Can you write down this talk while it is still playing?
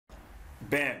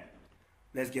Bam.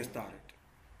 Let's get started.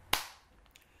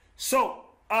 So,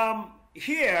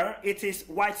 here it is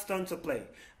White's turn to play.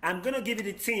 I'm going to give you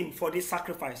the theme for these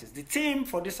sacrifices. The theme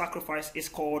for this sacrifice is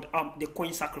called the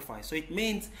queen sacrifice. So it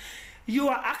means you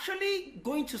are actually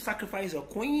going to sacrifice a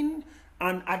queen,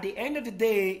 and at the end of the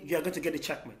day, you are going to get a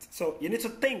checkmate. So you need to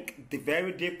think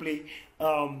very deeply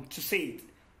to say it.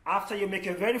 After you make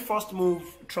your very first move,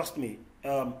 trust me,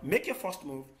 make your first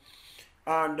move,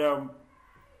 and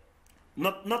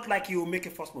not like you make a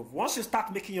first move. Once you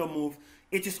start making your move,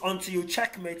 it is until you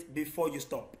checkmate before you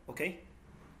stop. Okay?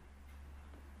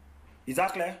 Is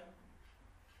that clear?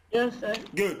 Yes, sir.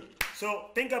 Good. So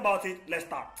think about it. Let's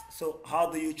start. So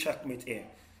how do you checkmate here?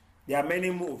 There are many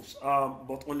moves,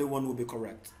 but only one will be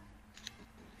correct.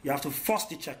 You have to force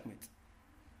the checkmate.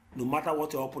 No matter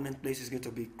what your opponent plays, is going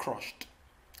to be crushed.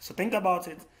 So think about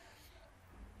it.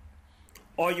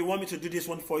 Or you want me to do this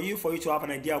one for you to have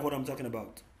an idea of what I'm talking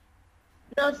about?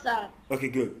 No, sir. Okay,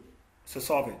 good. So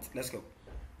solve it. Let's go.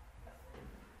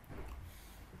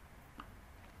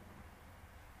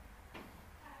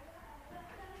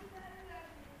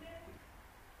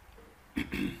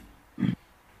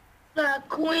 Sir,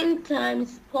 queen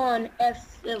times pawn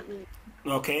f7.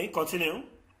 Okay, continue.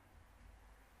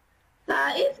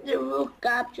 Sir, if the rook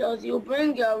captures, you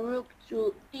bring your rook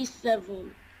to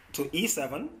e7. To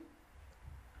e7?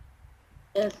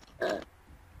 Yes, sir.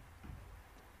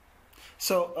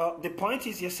 So the point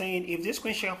is, you're saying if this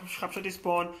queen captures this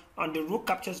pawn and the rook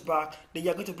captures back, then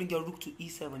you're going to bring your rook to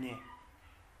e7 here.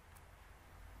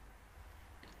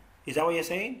 Is that what you're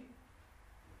saying?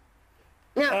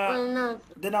 No, no.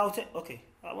 Then I'll take. Okay,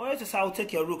 I wanted to say I'll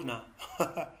take your rook now.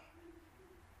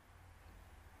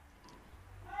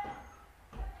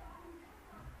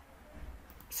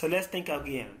 So let's think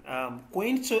again.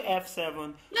 Queen to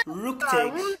f7, rook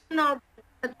takes. Rook not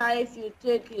better if you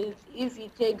take it. If he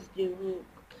takes the rook.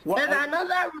 What, there's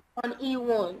another rook on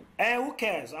e1. Who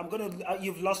cares? I'm gonna.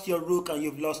 You've lost your rook and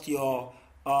you've lost your.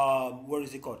 What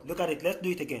is it called? Look at it. Let's do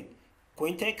it again.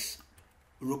 Queen takes,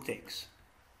 rook takes.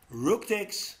 Rook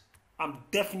takes.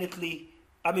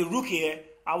 Rook here.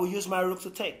 I will use my rook to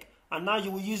take, and now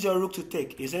you will use your rook to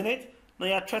take, isn't it? Now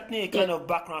you're threatening a kind of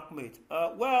back rank mate.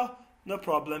 Well, no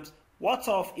problems. What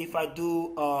of if I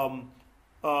do?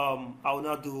 I will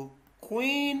now do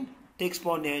queen takes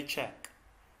pawn here check.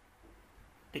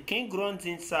 The king runs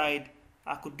inside.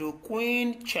 I could do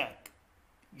queen check.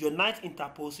 Your knight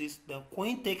interposes. The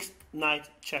queen takes knight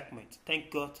checkmate. Thank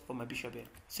God for my bishop here.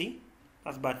 See,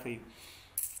 that's bad for you.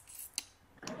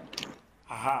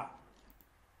 Aha.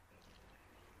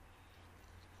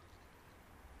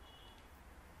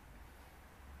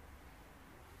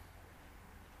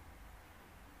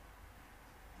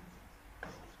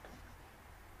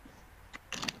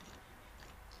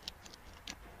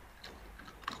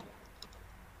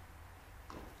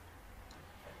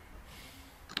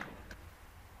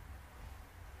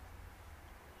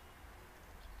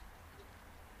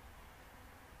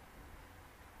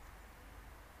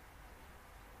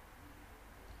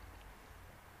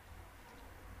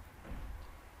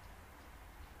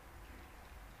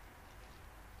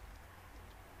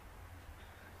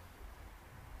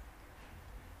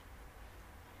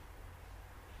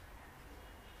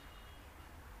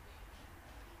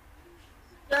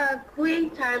 Queen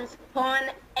times pawn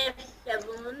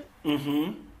f7.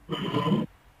 Mm-hmm.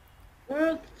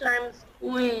 Rook times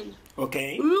queen.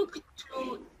 Okay. Rook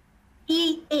to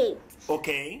e8.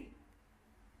 Okay.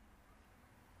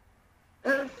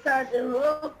 And so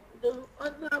the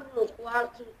other rook will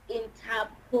have to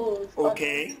interpose.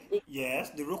 Okay. Yes,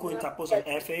 the rook will interpose on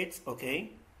f8.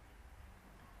 Okay.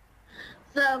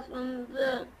 So from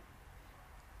the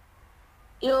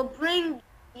you bring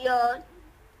your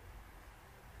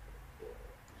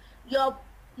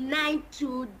knight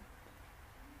to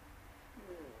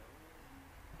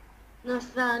no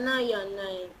sir, not your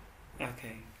knight.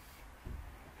 Okay.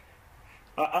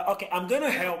 Okay, I'm gonna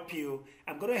help you.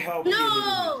 I'm gonna help you.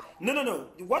 No.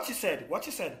 What you said.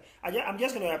 I'm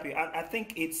just gonna help you. I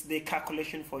think it's the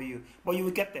calculation for you, but you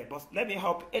will get there. But let me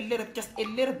help just a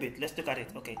little bit. Let's look at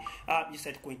it. Okay. You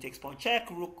said queen takes pawn check.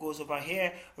 Rook goes over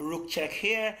here. Rook check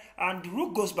here, and the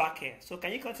rook goes back here. So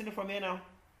can you continue from here now?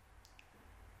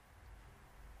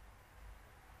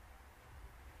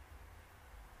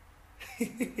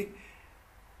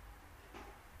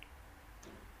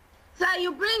 So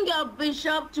you bring your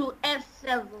bishop to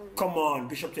f7. Come on,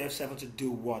 bishop to f7 to do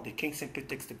what? The king simply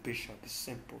takes the bishop. It's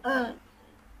simple.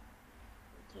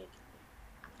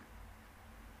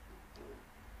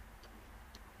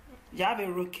 You have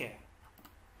a rook here.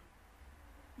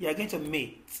 You are going to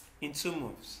mate in 2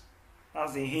 moves.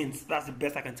 That's the hint. That's the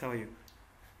best I can tell you.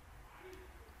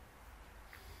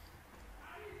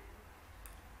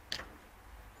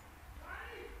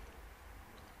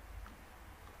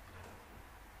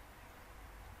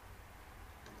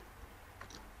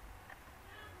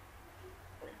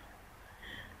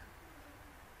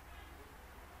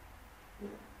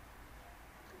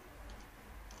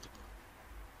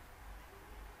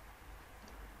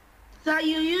 So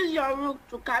you use your rook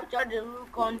to capture the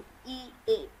rook on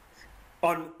E8.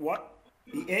 On what?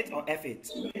 E8 or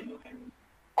F8?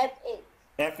 F8.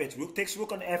 F8. Rook takes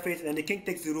rook on F8, and the king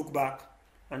takes the rook back.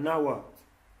 And now what?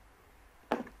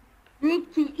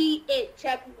 Rook to E8,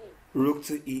 checkmate. Rook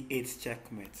to E8,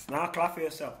 checkmate. Now clap for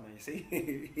yourself, man. You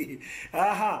see?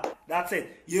 Aha, that's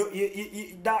it.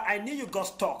 That I knew you got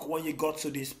stuck when you got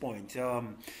to this point.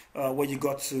 When you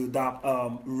got to that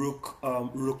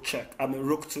rook check. I mean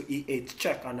rook to E8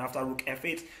 check, and after rook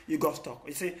F8, you got stuck.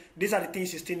 You see, these are the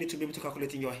things you still need to be able to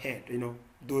calculate in your head. You know,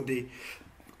 do the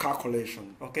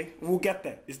calculation. Okay, we'll get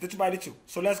there. It's little by little.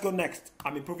 So let's go next.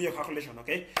 I'm improving your calculation.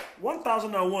 Okay,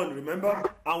 1001. Remember,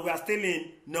 and we are still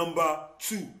in number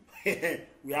 2.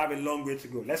 We have a long way to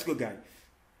go. Let's go, guys.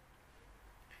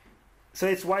 So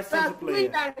it's white turn to play.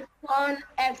 Queen times pawn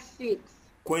F6.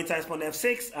 Queen times pawn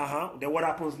F6. Then what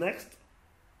happens next?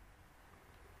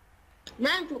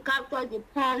 Then to capture the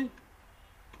pawn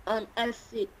on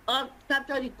F6, or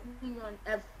capture the queen on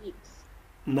F6.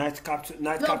 Knight capture.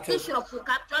 Bishop to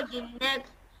capture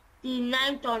the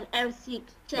knight on F6.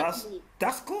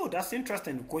 That's cool. That's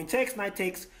interesting. Queen takes, knight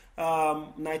takes,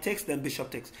 then bishop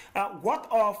takes. What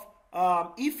of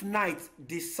if knight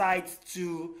decides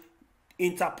to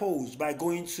interpose by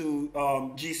going to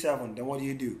G7? Then what do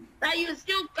you do? But you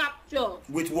still capture.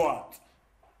 With what?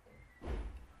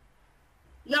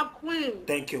 Your queen.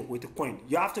 Thank you. With the queen.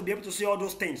 You have to be able to see all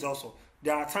those things also.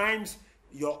 There are times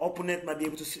your opponent might be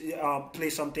able to see, play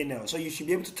something else. So you should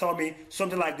be able to tell me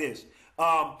something like this.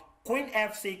 Queen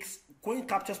F6, queen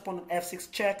captures pawn on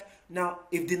F6 check. Now,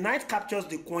 if the knight captures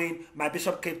the queen, my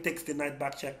bishop takes the knight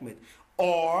back checkmate.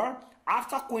 Or,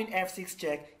 after queen F6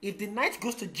 check, if the knight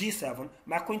goes to G7,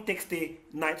 my queen takes the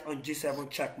knight on G7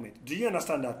 checkmate. Do you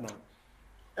understand that now?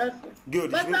 Okay.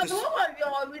 Good. But what was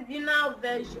your original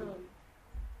version?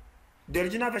 The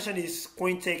original version is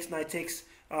queen takes, knight takes,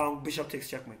 bishop takes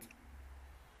checkmate.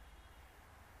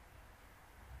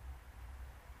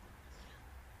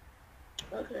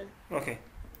 Okay. Okay.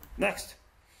 Next.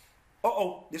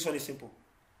 This one is simple.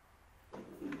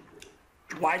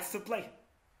 Whites to play.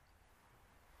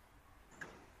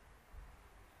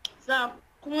 So,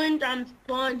 queen times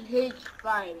pawn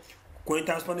H5. Queen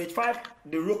times pawn H5.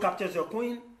 The rook captures your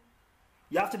queen.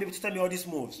 You have to be able to tell me all these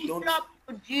moves. Bishop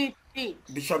to G6.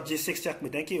 Bishop G6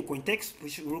 checkmate. Thank you. Queen takes.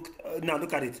 Rook. Now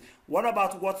look at it. What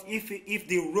about what if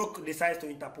the rook decides to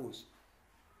interpose?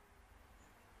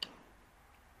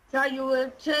 So you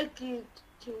will take it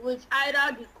to which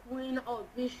either the queen or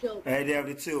bishop. Either of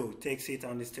the two takes it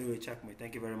and it's still a checkmate.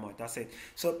 Thank you very much. That's it.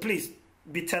 So please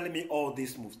be telling me all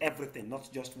these moves, everything, not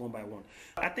just one by one.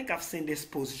 I think I've seen this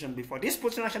position before. This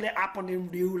position actually happened in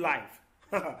real life.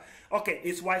 Okay,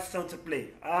 it's white's turn to play.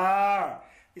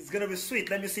 It's gonna be sweet.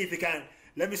 Let me see if we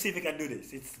can do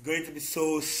this. It's going to be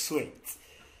so sweet.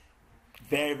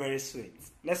 Very, very sweet.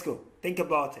 Let's go. Think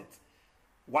about it.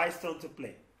 White's turn to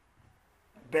play.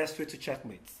 Best way to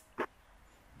checkmate.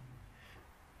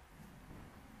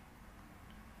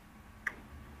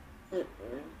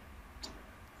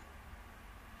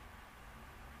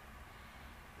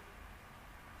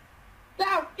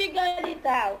 Now figure it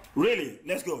out. Really?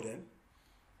 Let's go then.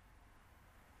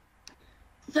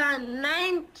 So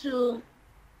 9 to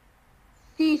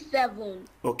C7.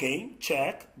 Okay,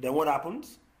 check. Then what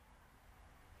happens?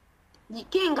 The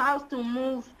king has to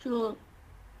move to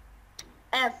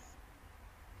F8.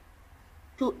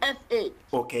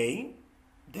 Okay.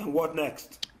 Then what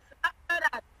next? After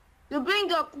that, you bring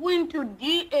your queen to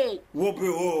D8.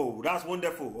 Whoa, that's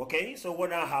wonderful. Okay, so what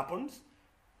now happens?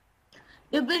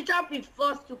 The bishop is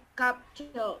forced to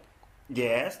capture.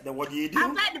 Yes, then what do you do?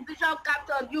 After the bishop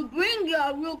captures, you bring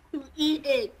your rook to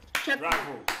E8.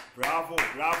 Bravo.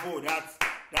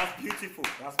 That's beautiful.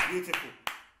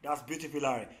 That's beautiful,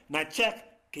 Larry. Now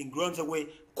check, king runs away,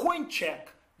 queen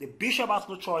check. The bishop has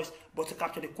no choice but to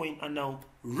capture the queen, and now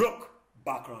rook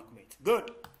back rank mate.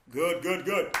 Good.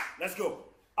 Let's go.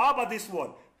 How about this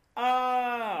one?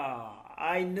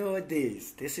 I know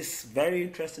this. This is very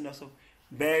interesting also.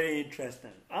 Very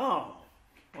interesting.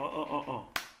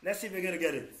 Let's see if we're gonna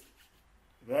get it.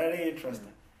 Very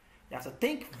interesting. You have to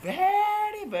think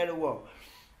very, very well.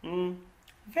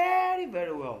 Very,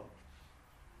 very well.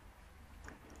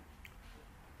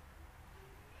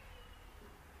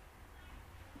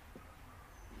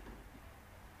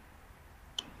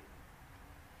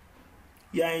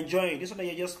 You're enjoying this one.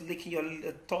 You're just licking your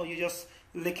you're just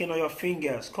licking on your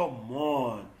fingers. Come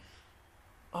on.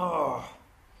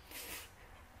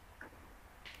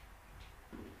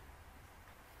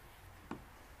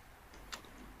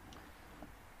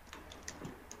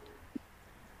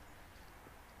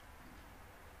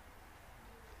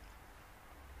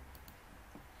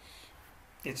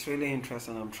 It's really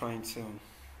interesting. I'm trying to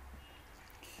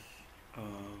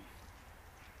um,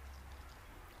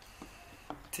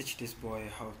 teach this boy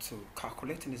how to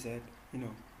calculate in his head. You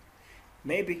know,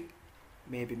 maybe,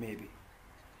 maybe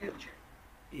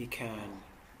he can.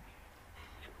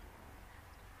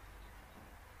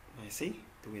 I see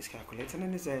the way he's calculating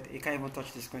in his head. He can't even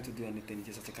touch the screen to do anything. He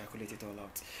just has to calculate it all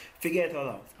out, figure it all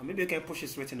out, and maybe you can push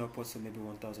his rating upwards to maybe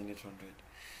 1,800.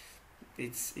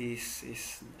 It's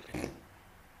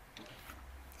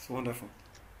wonderful.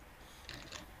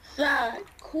 Sir,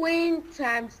 queen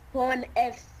times pawn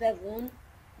f7.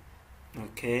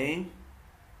 Okay.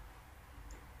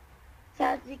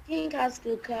 Sir, the king has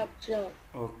to capture.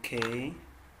 Okay.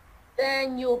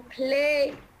 Then you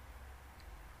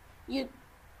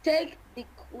take the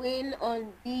queen on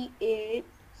d8.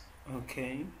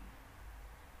 Okay.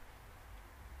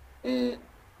 It's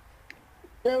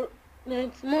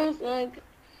most like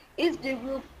if the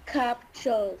rook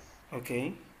captures,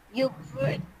 Okay. you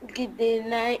break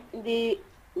the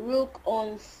rook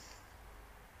on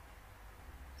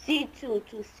c2 to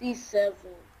c7.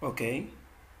 Okay.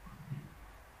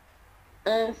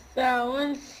 And so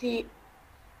once if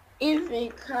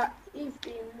they move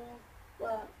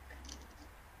back.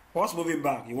 What's moving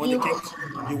back? You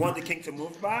want the king to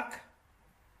move back?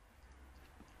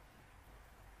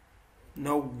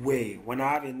 No way. When I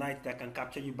have a knight that can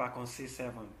capture you back on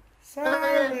c7.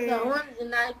 Sorry. So once the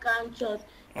knight captures,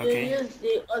 Okay. you use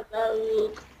the other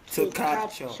rook To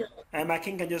capture. And my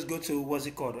king can just go to, what's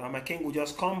it called? And my king will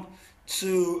just come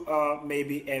to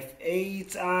maybe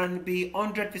f8 and be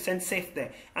 100% safe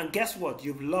there. And guess what?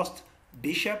 You've lost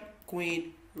bishop,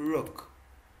 queen, rook.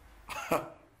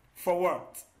 For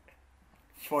what?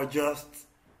 For just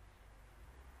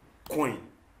queen.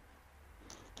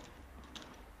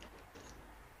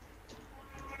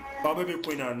 Or maybe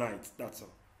queen and knight, that's all.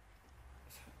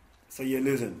 So you're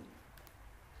losing.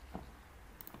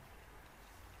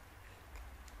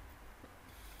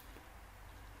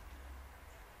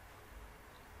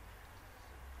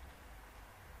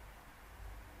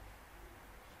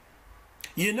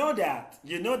 You know that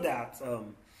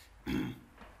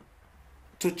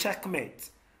to checkmate,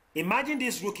 imagine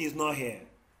this rook is not here.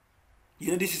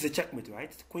 You know this is a checkmate,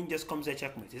 right? Queen just comes a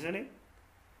checkmate, isn't it?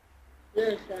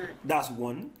 Yes, sir. That's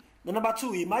one. The number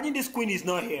two, imagine this queen is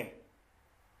not here.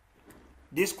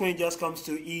 This queen just comes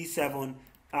to e7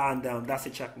 and that's a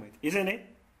checkmate, isn't it?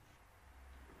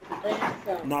 Yes,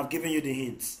 sir. Now I've given you the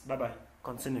hints. Bye-bye.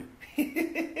 Continue.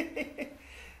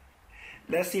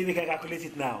 Let's see if we can calculate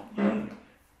it now.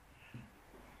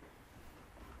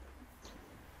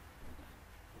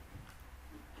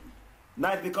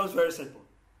 Now it becomes very simple.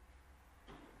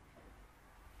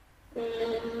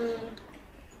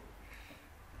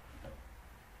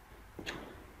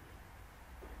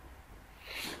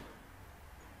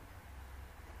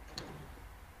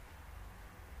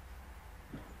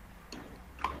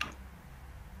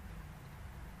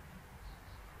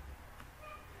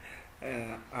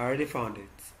 I already found it.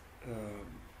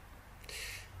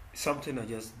 Something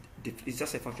it's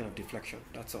just a function of deflection.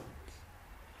 That's all.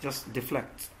 Just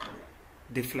deflect,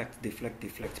 deflect, deflect,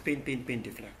 deflect, pin, pin, pin,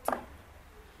 deflect.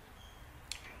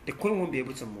 The queen won't be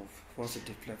able to move once it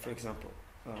deflect. For example,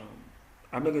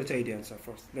 I'm not going to tell you the answer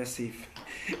first. Let's see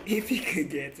if he can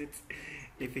get it.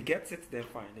 If he gets it, then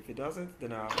fine. If he doesn't,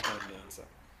 then I'll find the answer.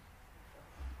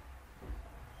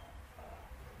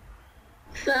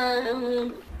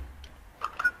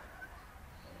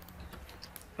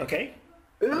 Okay.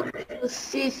 Rook to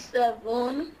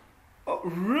c7. Oh,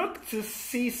 rook to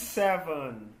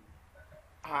c7.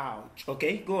 Ouch.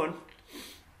 Okay, go on.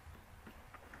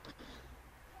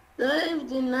 So if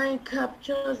the knight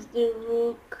captures the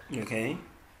rook, Okay.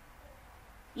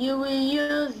 you will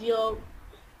use your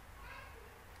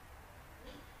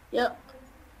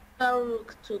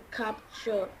rook to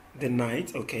capture. The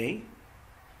knight, okay.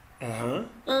 And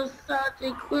so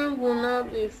the queen will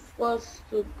not be forced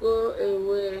to go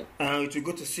away. It will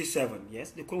go to c7. Yes,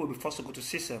 the queen will be forced to go to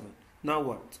c7. Now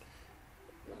what?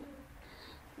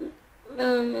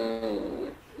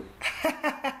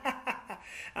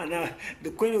 And now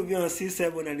the queen will be on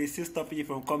c7 and it's still stopping you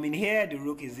from coming here. The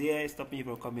rook is here, stopping you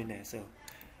from coming there. So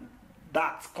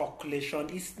that calculation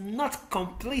is not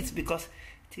complete because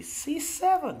it is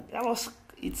c7.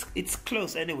 It's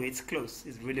close anyway. It's close.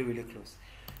 It's really, really close.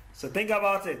 So think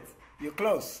about it. You're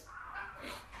close.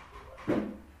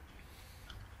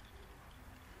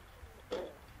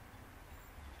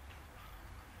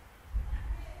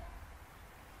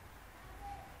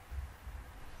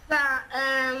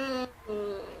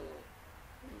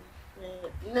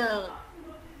 No.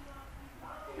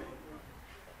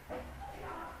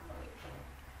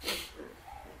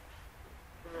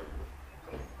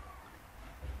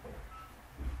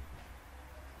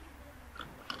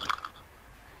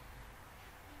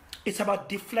 It's about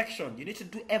deflection. You need to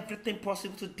do everything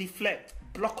possible to deflect,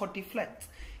 block or deflect.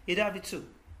 You have it too.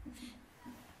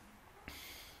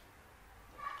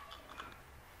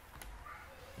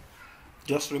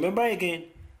 Just remember again,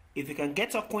 if you can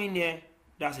get a queen here,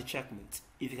 that's a checkmate.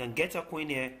 If you can get a queen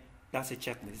here, that's a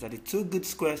checkmate. These are the two good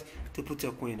squares to put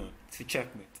your queen on. It's a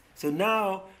checkmate. So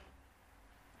now,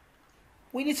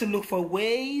 we need to look for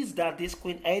ways that this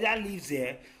queen either leaves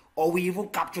here or we even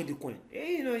capture the queen.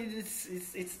 You know,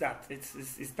 it's that.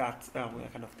 It's that we're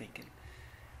kind of thinking.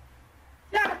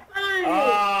 Yeah, finally.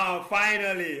 Ah,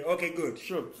 finally. Okay, good.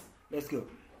 Sure. Let's go.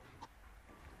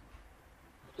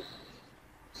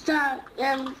 So,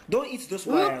 Don't eat those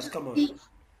wires. Come on.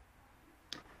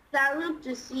 Rook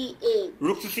to C8.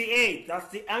 Rook to C8.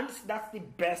 That's the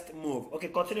best move. Okay,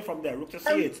 continue from there. Rook to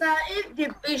C8. So if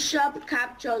the bishop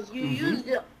captures, you use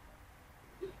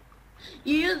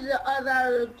the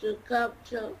other rook to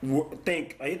capture.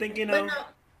 Think. Are you thinking now?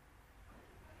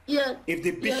 Yeah. If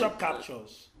the bishop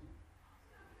captures.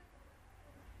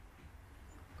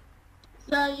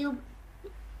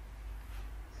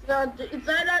 So it's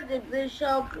either the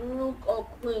bishop, rook, or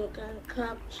queen can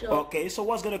capture. Okay, so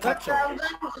what's going to capture? But I'm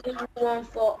going to do one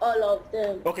for all of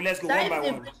them. Okay, let's go one by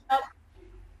one.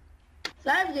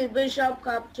 So if the bishop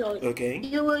captures, okay,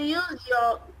 you will use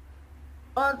your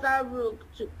other rook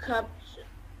to capture.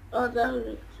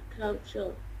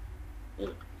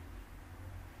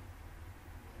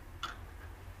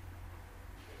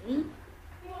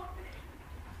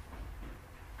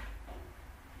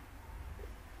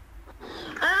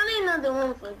 I only know the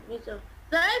one for bishop.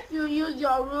 So if you use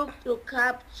your rook to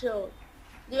capture,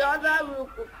 the other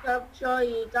rook will capture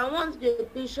it. And once the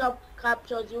bishop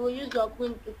captures, you will use your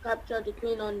queen to capture the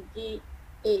queen on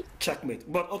D8.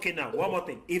 Checkmate. But okay, now one more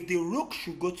thing. If the rook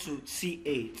should go to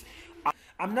C8,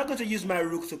 I'm not going to use my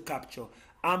rook to capture.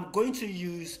 I'm going to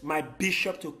use my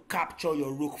bishop to capture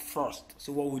your rook first.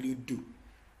 So what will you do?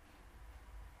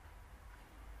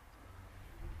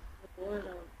 What I'll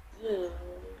do.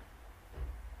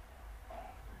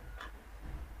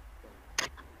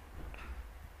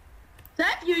 So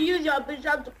if you use your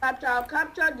bishop to capture, I'll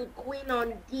capture the queen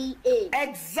on D8.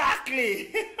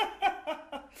 Exactly.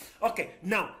 Okay,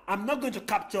 now I'm not going to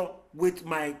capture with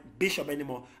my bishop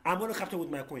anymore. I'm going to capture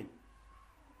with my queen.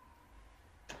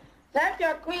 So if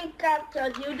your queen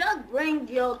captures, you just bring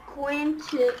your queen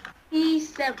to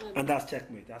E7. And that's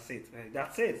checkmate. That's it.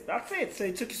 That's it. That's it. So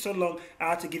it took you so long. I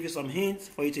had to give you some hints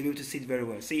for you to be able to see it very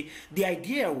well. See, the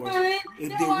idea was if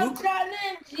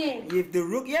the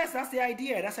rook, yes, that's the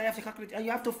idea. That's how you have to calculate, and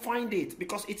you have to find it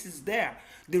because it is there.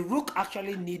 The rook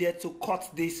actually needed to cut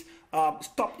this.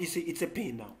 Stop. You see, it's a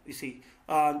pin now. You see,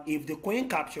 if the queen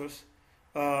captures,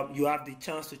 you have the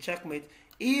chance to checkmate.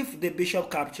 If the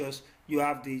bishop captures, you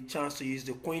have the chance to use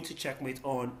the queen to checkmate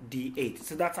on D8.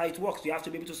 So that's how it works. You have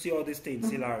to be able to see all these things,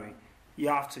 Hilary. You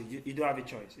have to. You don't have a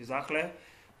choice. Is that clear?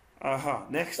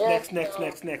 Next. Let's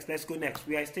go next.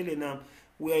 We are still in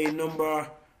we're in number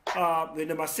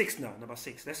number 6 now. Number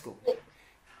 6. Let's go.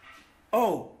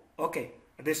 Oh, okay.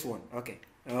 This one. Okay.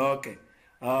 So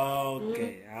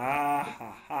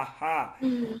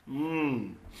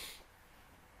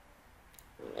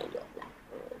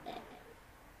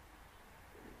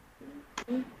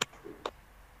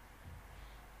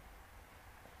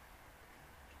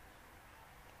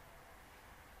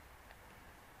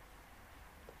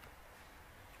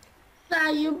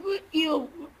you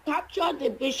capture the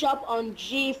bishop on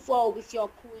G4 with your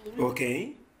queen.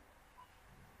 Okay.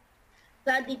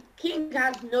 So the king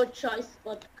has no choice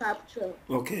but to capture.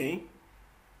 Okay.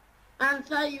 And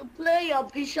so you play your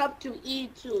bishop to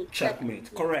E2.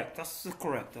 Checkmate. Correct. That's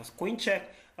correct. That's queen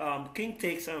check. King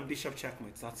takes bishop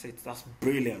checkmate. That's it. That's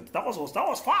brilliant. That was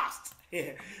fast.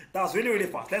 Yeah, that was really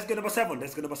fast. Let's go number 7.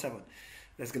 Let's go number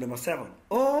 7.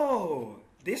 Oh,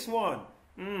 this one.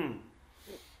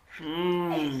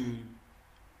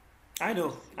 I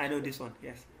know this one.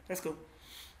 Yes. Let's go.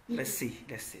 Let's see.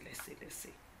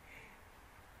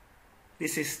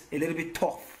 This is a little bit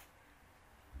tough.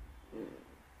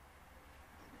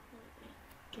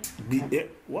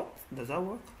 What? Does that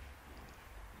work?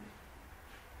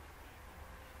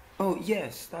 Oh,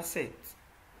 yes, that's it.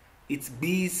 It's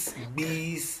bees,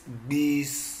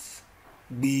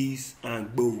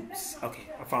 and boobs. Okay,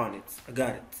 I found it. I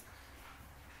got it.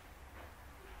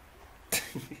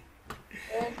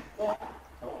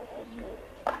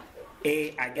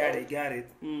 Hey, I got it.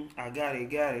 I got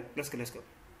it. Let's go.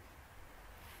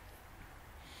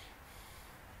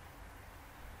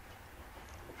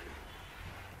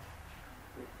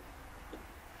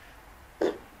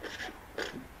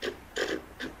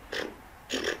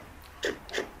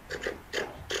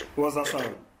 What's that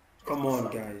sound? Come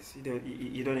on, guys.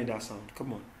 You don't need that sound.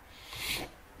 Come on.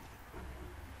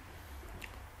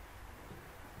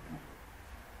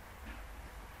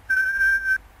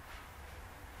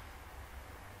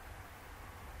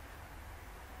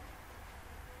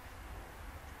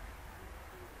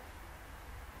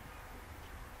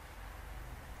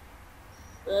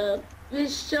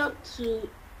 Bishop to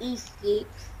e6.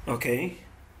 Okay.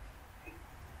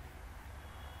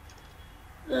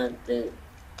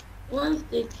 Once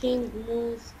the king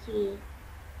moves to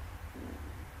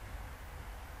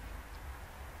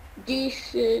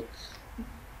d6,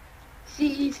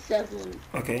 c7.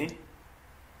 Okay.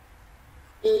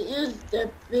 They use the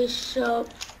bishop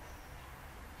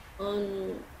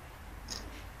on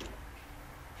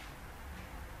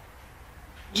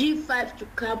g5 to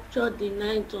capture the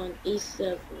knight on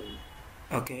e7.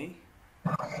 Okay.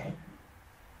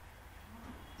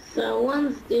 So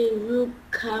once the rook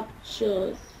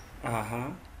captures,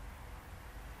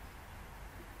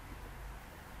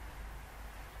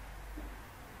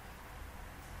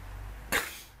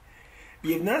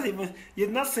 you've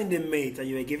not seen the mate and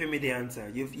you were giving me the answer.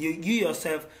 You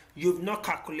yourself, you've not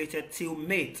calculated till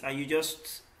mate and you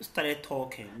just started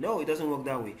talking. No, it doesn't work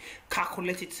that way.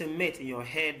 Calculate it till mate in your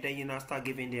head, then you now start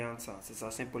giving the answers. It's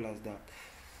as simple as that.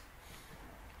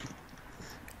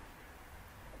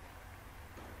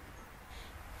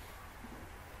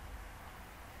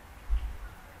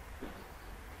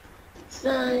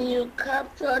 so you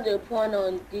capture the pawn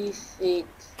on d6.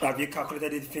 Have you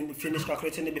calculated it, finished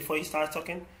calculating it before you start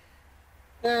talking?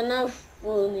 No, not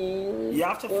fully. You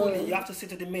have to sit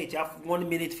to the mate. You have 1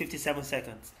 minute 57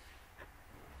 seconds.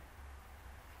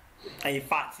 And in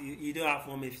fact, you don't have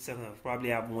 1 minute 50 seconds. You probably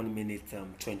have 1 minute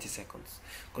 20 seconds.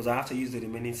 Because I have to use the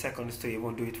remaining seconds to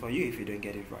even do it for you if you don't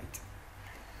get it right.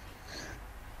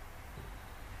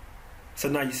 So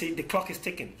now you see the clock is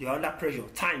ticking. You're under pressure.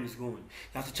 Time is going. You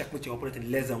have to check with your opponent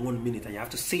in less than 1 minute, and you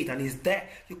have to see it, and it's there.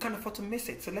 You can't afford to miss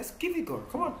it. So let's give it a go.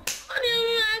 Come on. What do you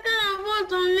mean I can't afford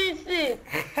to miss it?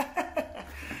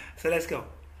 So let's go.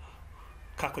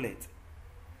 Calculate.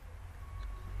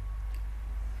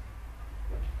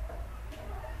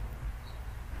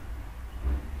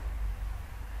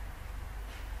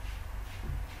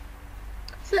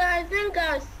 So I think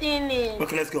I've seen it.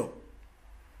 Okay, let's go.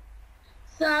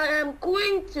 So I'm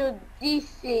queen to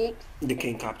d6. The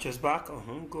king captures back. Go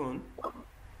on.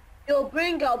 You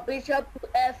bring your bishop to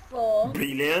f4.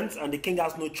 Brilliant. And the king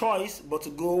has no choice but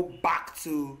to go back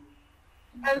to...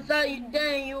 And so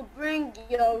then you bring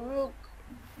your rook.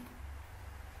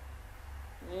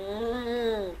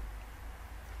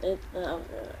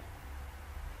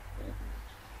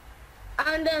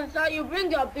 And then so you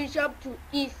bring your bishop to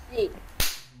e6.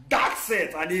 That's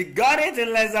it. And he got it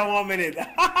in less than 1 minute.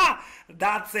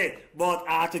 That's it. But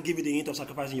I have to give you the hint of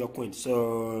sacrificing your queen.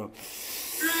 So...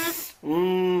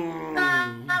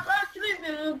 I've actually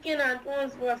been looking at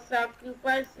ones for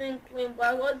sacrificing queen, but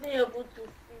I wasn't able to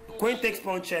finish. Queen takes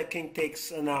pawn check, king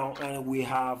takes now, and we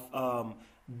have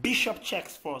bishop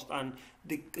checks first, and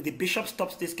the bishop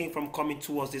stops this king from coming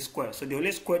towards this square. So the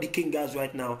only square the king has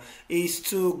right now is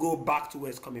to go back to where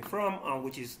it's coming from,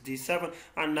 which is d7,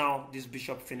 and now this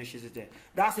bishop finishes it there.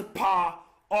 That's the power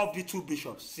of the two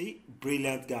bishops. See,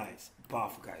 brilliant guys,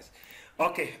 powerful guys.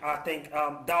 Okay, I think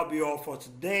that'll be all for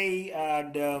today,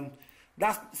 and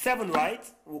that's 7, right?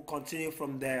 We'll continue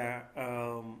from there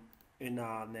in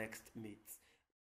our next meet.